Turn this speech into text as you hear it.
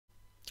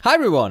Hi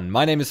everyone,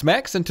 my name is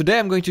Max and today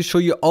I'm going to show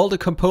you all the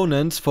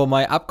components for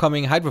my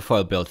upcoming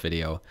hydrofoil build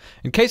video.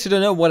 In case you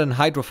don't know what an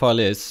hydrofoil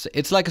is,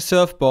 it's like a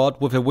surfboard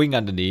with a wing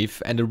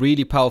underneath and a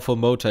really powerful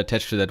motor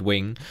attached to that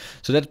wing,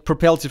 so that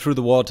propels you through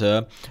the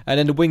water, and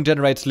then the wing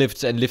generates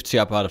lifts and lifts you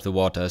up out of the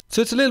water.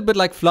 So it's a little bit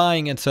like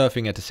flying and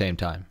surfing at the same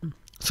time.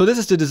 So this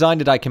is the design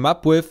that I came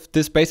up with.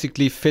 This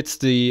basically fits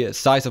the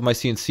size of my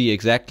CNC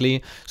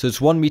exactly. So it's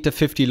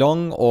 1.50 m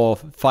long or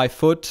 5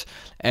 foot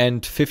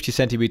and 50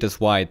 centimeters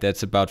wide.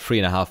 That's about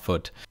 3.5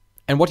 foot.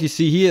 And what you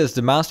see here is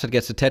the mast that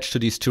gets attached to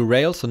these two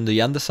rails on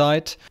the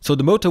underside. So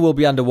the motor will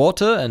be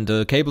underwater and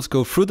the cables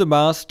go through the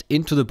mast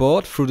into the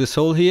board through this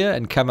hole here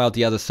and come out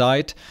the other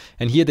side.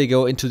 And here they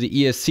go into the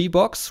ESC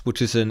box,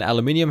 which is an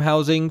aluminium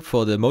housing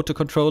for the motor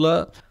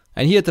controller.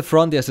 And here at the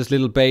front there's this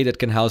little bay that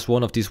can house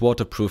one of these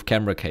waterproof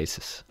camera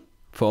cases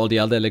for all the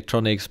other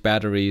electronics,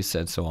 batteries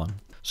and so on.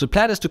 So the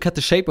plan is to cut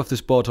the shape of this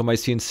board on my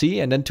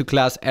CNC and then to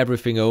glass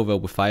everything over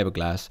with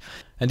fiberglass.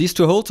 And these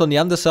two holes on the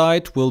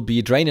underside will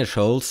be drainage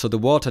holes, so the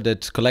water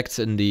that collects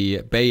in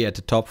the bay at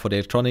the top for the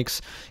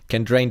electronics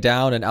can drain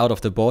down and out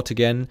of the board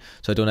again,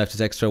 so I don't have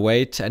this extra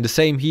weight. And the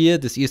same here,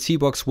 this ESC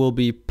box will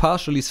be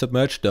partially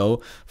submerged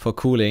though for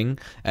cooling,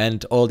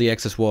 and all the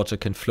excess water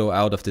can flow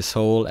out of this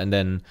hole and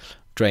then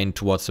drain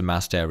towards the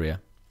mast area.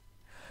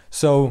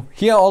 So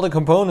here are all the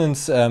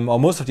components, or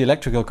most of the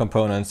electrical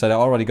components that I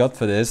already got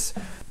for this.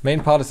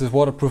 Main part is this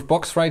waterproof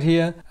box right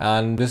here,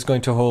 and this is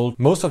going to hold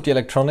most of the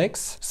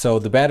electronics, so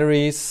the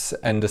batteries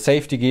and the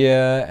safety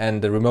gear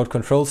and the remote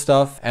control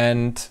stuff.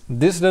 And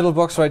this little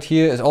box right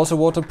here is also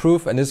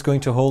waterproof and is going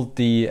to hold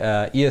the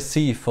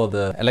ESC for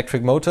the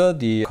electric motor,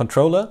 the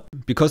controller,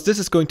 because this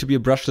is going to be a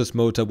brushless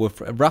motor with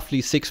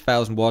roughly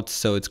 6,000 watts,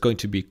 so it's going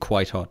to be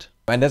quite hot.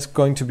 And that's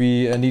going to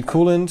be a neat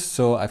coolant,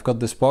 so I've got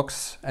this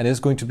box and it's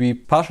going to be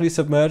partially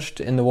submerged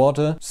in the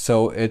water,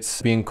 so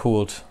it's being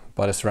cooled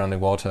by the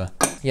surrounding water.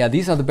 Yeah,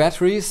 these are the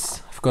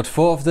batteries. I've got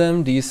 4 of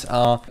them. These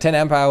are 10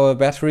 amp hour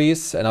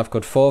batteries and I've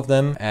got 4 of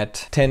them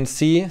at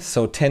 10C.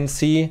 So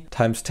 10C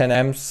times 10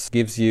 amps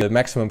gives you the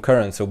maximum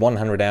current, so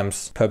 100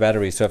 amps per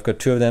battery. So I've got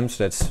 2 of them,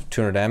 so that's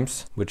 200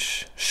 amps,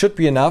 which should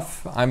be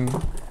enough. I'm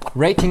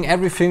rating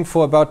everything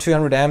for about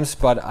 200 amps,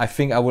 but I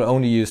think I will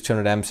only use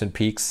 200 amps in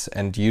peaks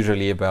and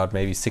usually about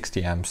maybe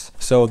 60 amps.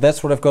 So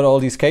that's what I've got all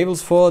these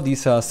cables for.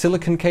 These are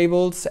silicon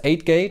cables,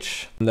 8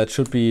 gauge. That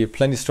should be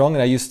plenty strong,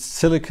 and I used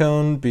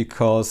silicone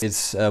because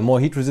it's more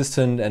heat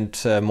resistant and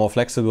more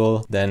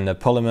flexible than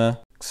polymer.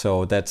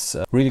 So that's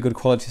really good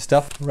quality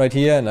stuff right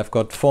here. And I've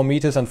got 4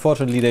 meters.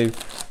 Unfortunately, they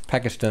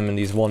packaged them in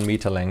these 1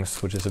 meter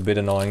lengths, which is a bit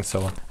annoying.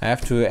 So I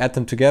have to add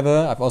them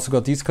together. I've also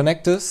got these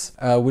connectors,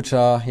 which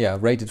are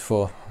rated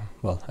for,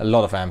 well, a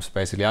lot of amps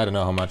basically. I don't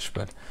know how much,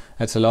 but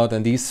that's a lot.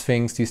 And these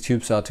things, these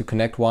tubes are to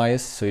connect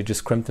wires. So you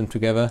just crimp them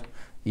together.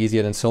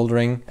 Easier than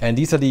soldering. And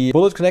these are the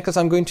bullet connectors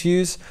I'm going to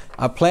use.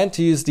 I plan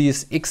to use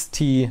these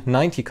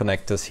XT90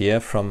 connectors here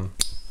from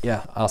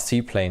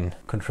RC plane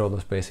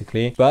controllers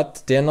basically,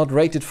 but they're not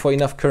rated for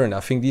enough current. I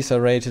think these are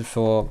rated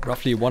for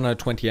roughly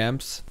 120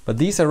 amps, but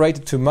these are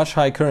rated to much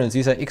higher currents.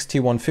 These are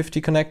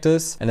XT150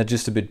 connectors and they're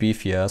just a bit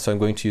beefier, so I'm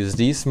going to use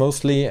these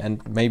mostly,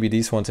 and maybe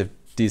these ones if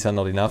these are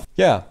not enough.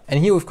 Yeah, and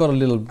here we've got a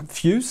little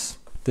fuse.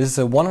 This is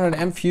a 100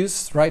 amp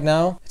fuse right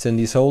now. It's in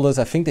these holders.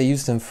 I think they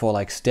use them for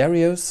like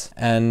stereos.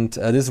 And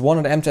this is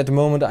 100 amps at the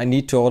moment. I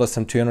need to order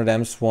some 200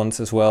 amps ones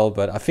as well,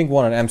 but I think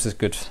 100 amps is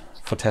good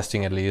for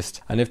testing at least.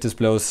 And if this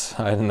blows,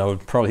 I don't know,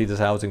 probably this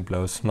housing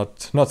blows,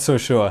 not so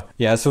sure.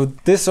 Yeah, so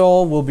this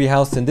all will be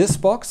housed in this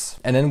box,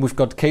 and then we've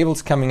got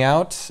cables coming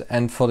out,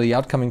 and for the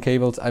outcoming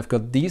cables I've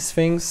got these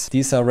things.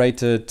 These are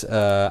rated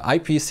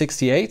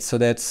IP68, so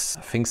that's,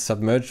 I think,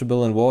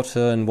 submergible in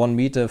water in 1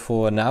 meter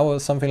for an hour or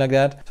something like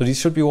that. So these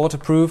should be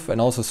waterproof,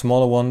 and also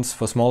smaller ones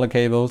for smaller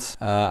cables.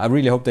 I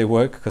really hope they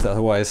work, because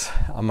otherwise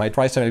I might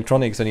try some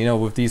electronics, and you know,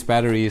 with these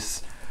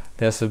batteries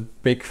there's a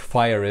big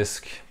fire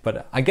risk,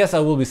 but I guess I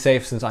will be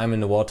safe since I'm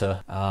in the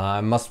water. I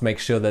must make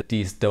sure that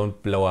these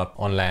don't blow up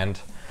on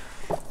land.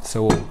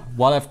 So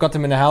while I've got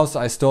them in the house,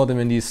 I store them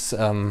in these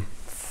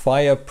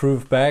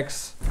fireproof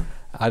bags.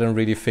 I don't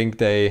really think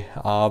they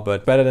are,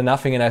 but better than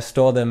nothing. And I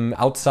store them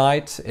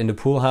outside in the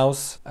pool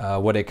house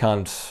where they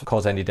can't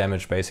cause any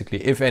damage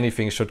basically, if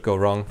anything should go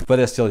wrong. But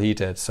they're still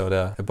heated, so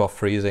they're above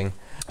freezing.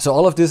 So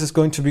all of this is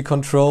going to be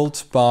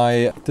controlled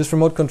by this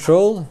remote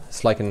control.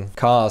 It's like a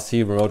car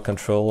RC remote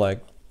control,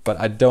 but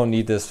I don't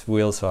need this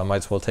wheel, so I might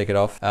as well take it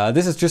off.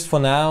 This is just for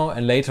now,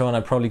 and later on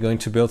I'm probably going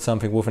to build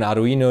something with an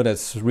Arduino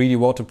that's really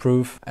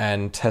waterproof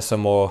and has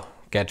some more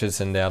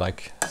gadgets in there,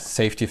 like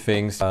safety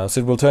things. So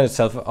it will turn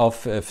itself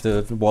off if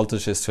the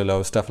voltage is too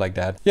low, stuff like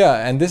that.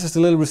 Yeah, and this is the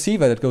little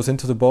receiver that goes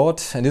into the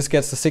board, and this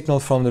gets the signal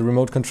from the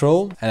remote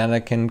control, and then I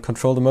can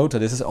control the motor.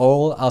 This is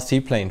all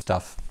RC plane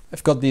stuff.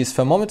 I've got these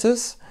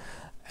thermometers,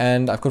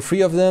 and I've got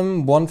 3 of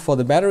them, 1 for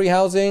the battery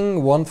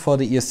housing, 1 for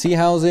the ESC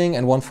housing,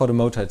 and 1 for the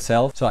motor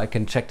itself. So I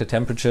can check the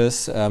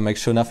temperatures, make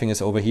sure nothing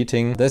is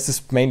overheating. This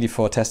is mainly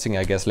for testing,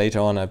 I guess. Later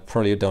on I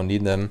probably don't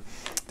need them.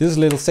 This is a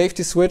little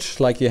safety switch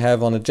like you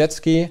have on a jet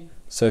ski.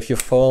 So if you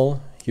fall,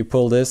 you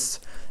pull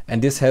this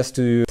and this has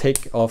to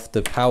take off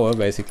the power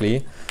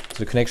basically, so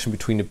the connection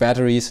between the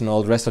batteries and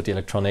all the rest of the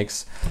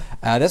electronics.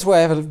 That's where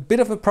I have a bit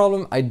of a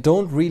problem. I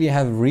don't really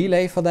have a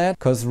relay for that,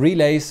 because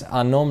relays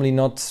are normally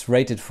not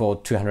rated for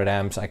 200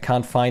 amps. I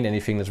can't find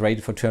anything that's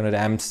rated for 200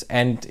 amps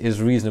and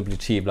is reasonably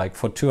cheap. Like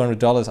for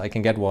 $200 I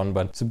can get one,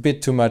 but it's a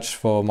bit too much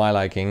for my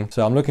liking.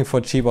 So I'm looking for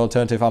a cheap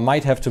alternative. I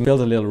might have to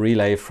build a little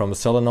relay from a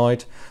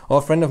solenoid, or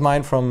a friend of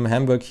mine from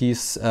Hamburg,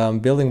 he's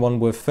building one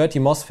with 30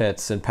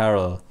 MOSFETs in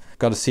parallel.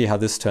 Got to see how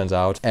this turns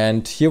out.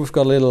 And here we've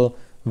got a little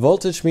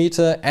voltage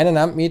meter and an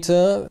amp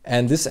meter,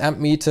 and this amp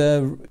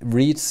meter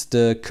reads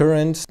the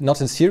current not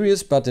in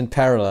series but in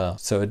parallel,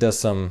 so it does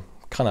some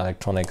kind of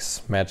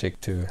electronics magic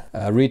to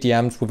read the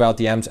amps without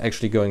the amps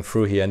actually going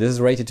through here. And this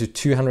is rated to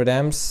 200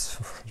 amps.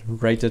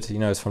 Rated, you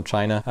know, it's from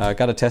China.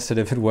 Gotta test it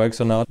if it works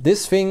or not.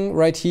 This thing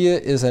right here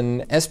is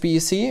an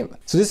SBEC.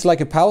 So this is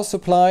like a power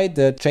supply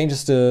that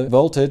changes the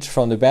voltage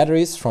from the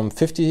batteries from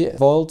 50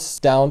 volts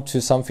down to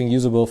something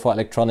usable for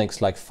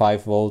electronics like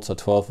 5 volts or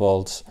 12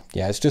 volts.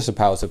 Yeah, it's just a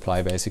power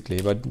supply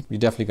basically, but you're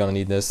definitely gonna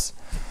need this.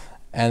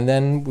 And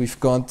then we've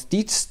got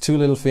these two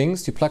little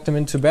things. You plug them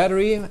into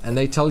battery and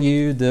they tell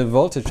you the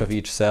voltage of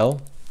each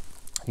cell.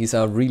 These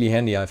are really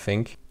handy, I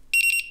think.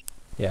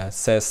 Yeah, it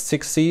says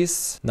 6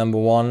 Cs, number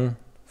 1,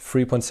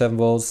 3.7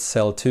 volts,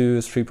 cell 2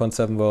 is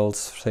 3.7 volts,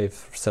 say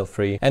cell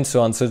 3, and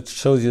so on. So it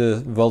shows you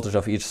the voltage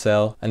of each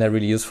cell, and they're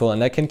really useful.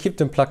 And I can keep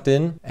them plugged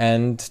in,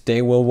 and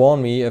they will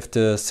warn me if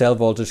the cell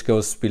voltage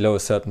goes below a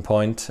certain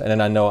point, and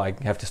then I know I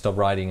have to stop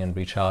writing and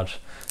recharge.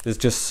 It's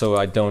just so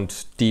I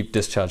don't deep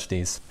discharge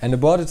these. And the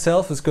board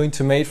itself is going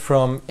to be made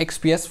from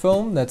XPS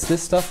foam. That's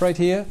this stuff right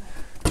here.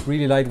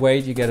 Really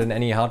lightweight, you get it in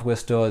any hardware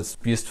store. It's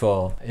used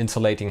for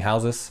insulating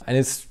houses and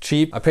it's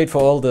cheap. I paid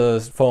for all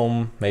the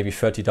foam maybe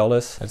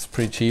 $30. That's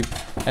pretty cheap.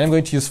 And I'm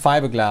going to use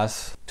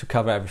fiberglass to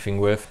cover everything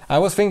with. I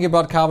was thinking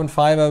about carbon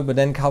fiber, but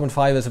then carbon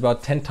fiber is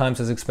about 10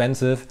 times as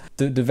expensive.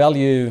 The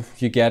value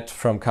you get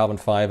from carbon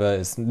fiber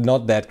is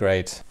not that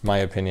great, in my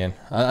opinion,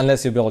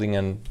 unless you're building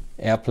an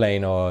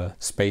airplane or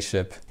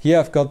spaceship. Here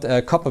I've got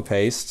copper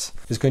paste.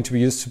 It's going to be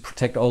used to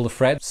protect all the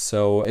threads,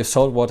 so if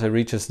salt water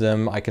reaches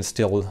them I can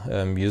still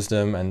use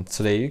them, and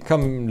so they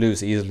come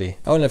loose easily.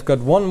 Oh, and I've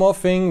got one more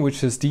thing,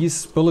 which is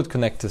these bullet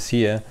connectors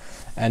here.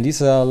 And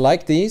these are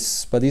like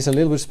these, but these are a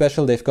little bit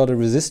special. They've got a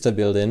resistor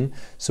built in,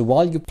 so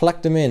while you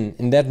plug them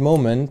in that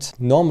moment,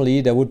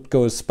 normally there would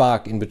go a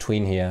spark in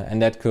between here, and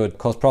that could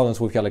cause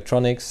problems with your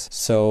electronics.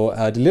 So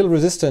the little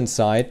resistor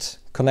inside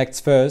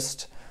connects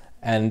first,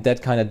 and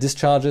that kind of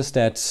discharges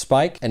that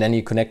spike, and then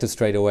you connect it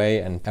straight away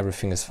and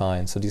everything is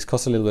fine. So these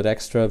cost a little bit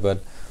extra,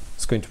 but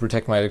it's going to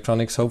protect my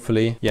electronics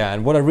hopefully. Yeah,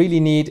 and what I really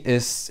need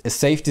is a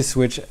safety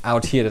switch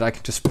out here that I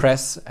can just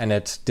press and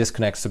it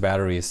disconnects the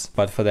batteries.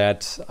 But for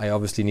that I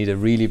obviously need a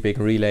really big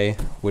relay,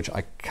 which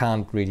I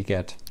can't really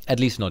get. At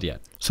least not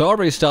yet. So I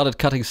already started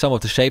cutting some of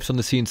the shapes on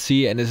the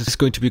CNC, and this is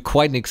going to be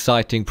quite an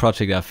exciting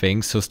project, I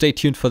think. So stay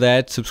tuned for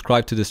that,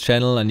 subscribe to this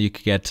channel, and you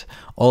can get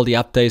all the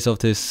updates of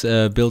this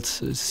build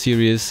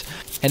series.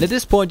 And at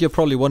this point you're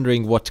probably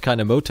wondering what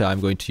kind of motor I'm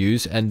going to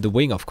use, and the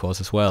wing of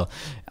course as well.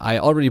 I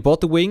already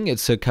bought the wing.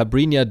 It's a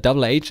Cabrina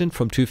double agent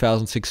from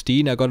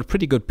 2016. I got a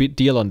pretty good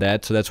deal on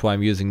that, so that's why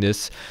I'm using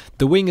this.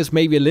 The wing is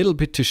maybe a little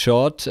bit too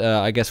short.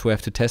 I guess we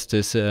have to test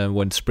this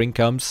when spring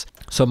comes.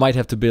 So I might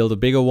have to build a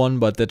bigger one,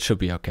 but that should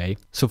be okay.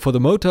 So for the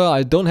motor,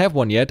 I don't have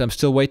one yet. I'm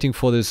still waiting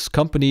for this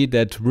company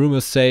that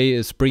rumors say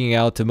is bringing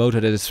out a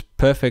motor that is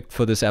perfect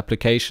for this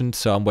application.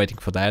 So I'm waiting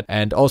for that.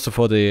 And also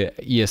for the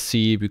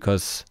ESC,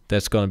 because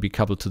that's going to be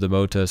coupled to the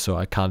motor, so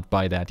I can't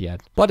buy that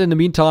yet. But in the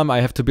meantime, I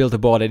have to build a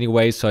board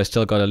anyway, so I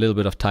still got a little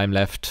bit of time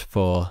left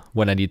for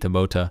when I need the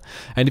motor.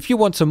 And if you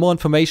want some more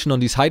information on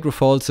these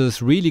Hydrofoils,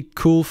 there's a really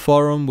cool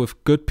forum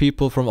with good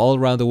people from all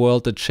around the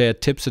world that share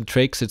tips and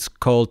tricks. It's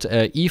called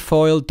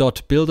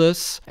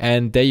efoil.builders,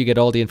 and there you get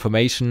all the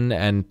information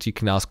and you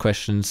can ask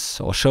questions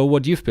or show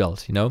what you've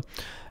built, you know.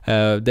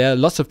 There are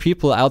lots of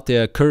people out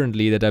there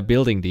currently that are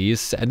building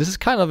these, and this is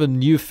kind of a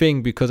new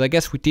thing because I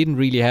guess we didn't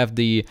really have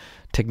the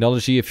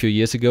technology a few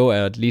years ago,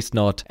 at least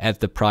not at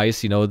the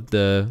price. You know,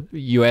 the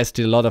US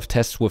did a lot of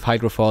tests with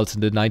Hydrofoils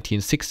in the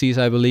 1960s,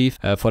 I believe,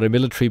 for the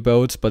military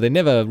boats, but they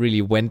never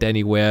really went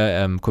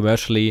anywhere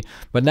commercially.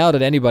 But now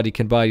that anybody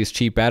can buy these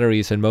cheap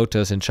batteries and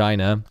motors in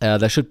China,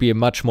 there should be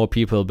much more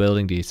people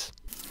building these.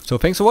 So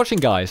thanks for watching,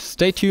 guys.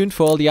 Stay tuned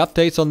for all the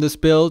updates on this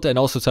build and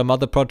also some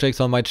other projects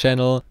on my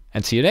channel,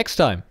 and see you next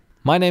time.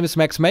 My name is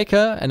Max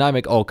Maker and I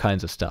make all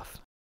kinds of stuff.